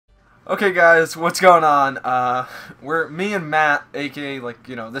Okay, guys, what's going on? We're me and Matt, aka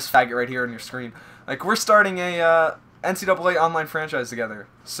this faggot right here on your screen. We're starting a NCAA online franchise together.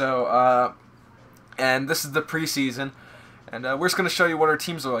 So and this is the preseason, and we're just gonna show you what our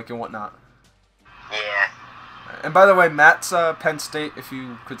teams are like and whatnot. Yeah. And by the way, Matt's Penn State, if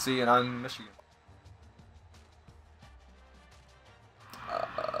you could see, and I'm Michigan.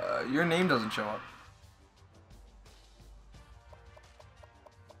 Your name doesn't show up.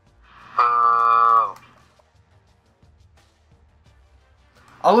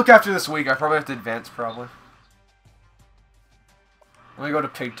 I'll look after this week. I probably have to advance, probably. Let me go to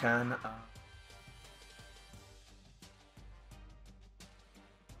Pig 10.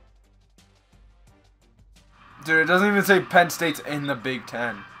 Dude, it doesn't even say Penn State's in the Big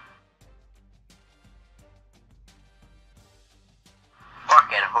Ten.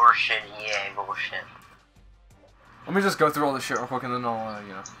 Fucking horseshit, yeah, bullshit. Let me just go through all this shit real quick, and then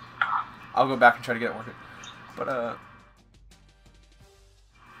I'll go back and try to get it working. But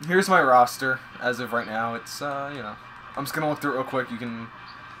here's my roster as of right now. It's I'm just gonna look through it real quick. You can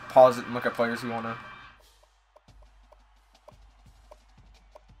pause it and look at players you wanna.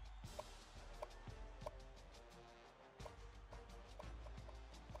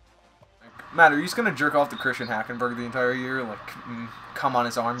 Matt, are you just gonna jerk off to Christian Hackenberg the entire year? Come on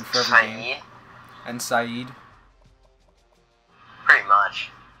his arm for every game? And Saeed? Pretty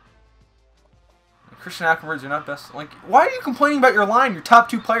much. Christian Hackenberg's your not best. Why are you complaining about your line? Your top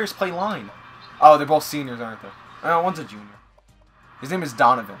two players play line. Oh, they're both seniors, aren't they? Oh, one's a junior. His name is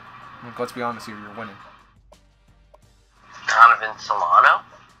Donovan. Let's be honest here, you're winning. Donovan Solano?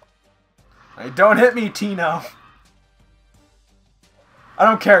 Hey, don't hit me, Tino. I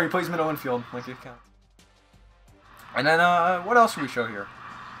don't care. He plays middle infield. It counts. And then, what else should we show here?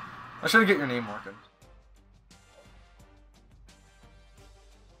 I should get your name working.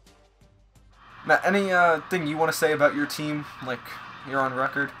 Matt, any thing you want to say about your team, you're on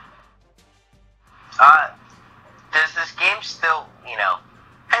record? Does this game still,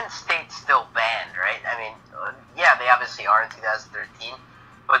 Penn State's still banned, right? I mean, yeah, they obviously are in 2013,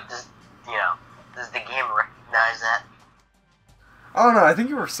 but does the game recognize that? I don't know, I think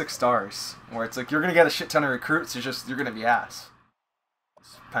you were 6 stars, where it's you're gonna get a shit ton of recruits, you're gonna be ass.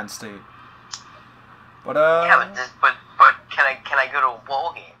 It's Penn State. But yeah, but can I go to a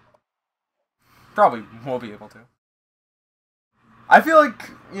bowl game? Probably won't be able to. I feel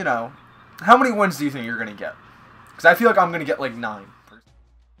how many wins do you think you're gonna get? Because I feel like I'm gonna get 9. I'm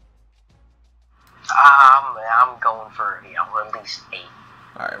going for at least 8.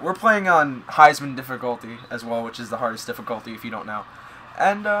 Alright, we're playing on Heisman difficulty as well, which is the hardest difficulty if you don't know.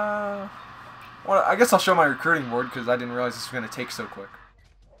 And well, I guess I'll show my recruiting board because I didn't realize this was gonna take so quick.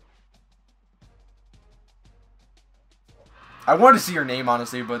 I wanted to see your name,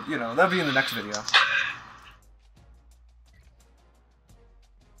 honestly, but, that'll be in the next video.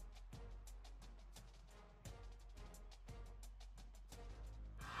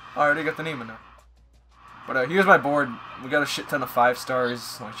 I already got the name in there. But here's my board. We got a shit ton of 5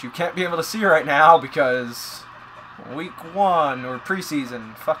 stars, which you can't be able to see right now because week 1 or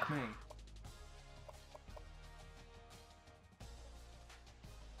preseason. Fuck me.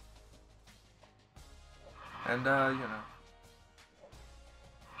 And,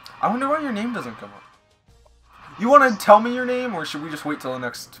 I wonder why your name doesn't come up. You want to tell me your name, or should we just wait till the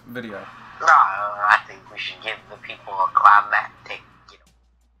next video? No, I think we should give the people a climactic,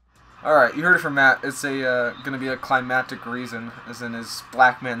 Alright, you heard it from Matt. It's gonna be a climactic reason, as in his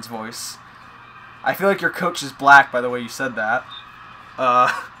black man's voice. I feel like your coach is black by the way you said that.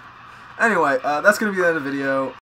 Anyway, that's gonna be the end of the video.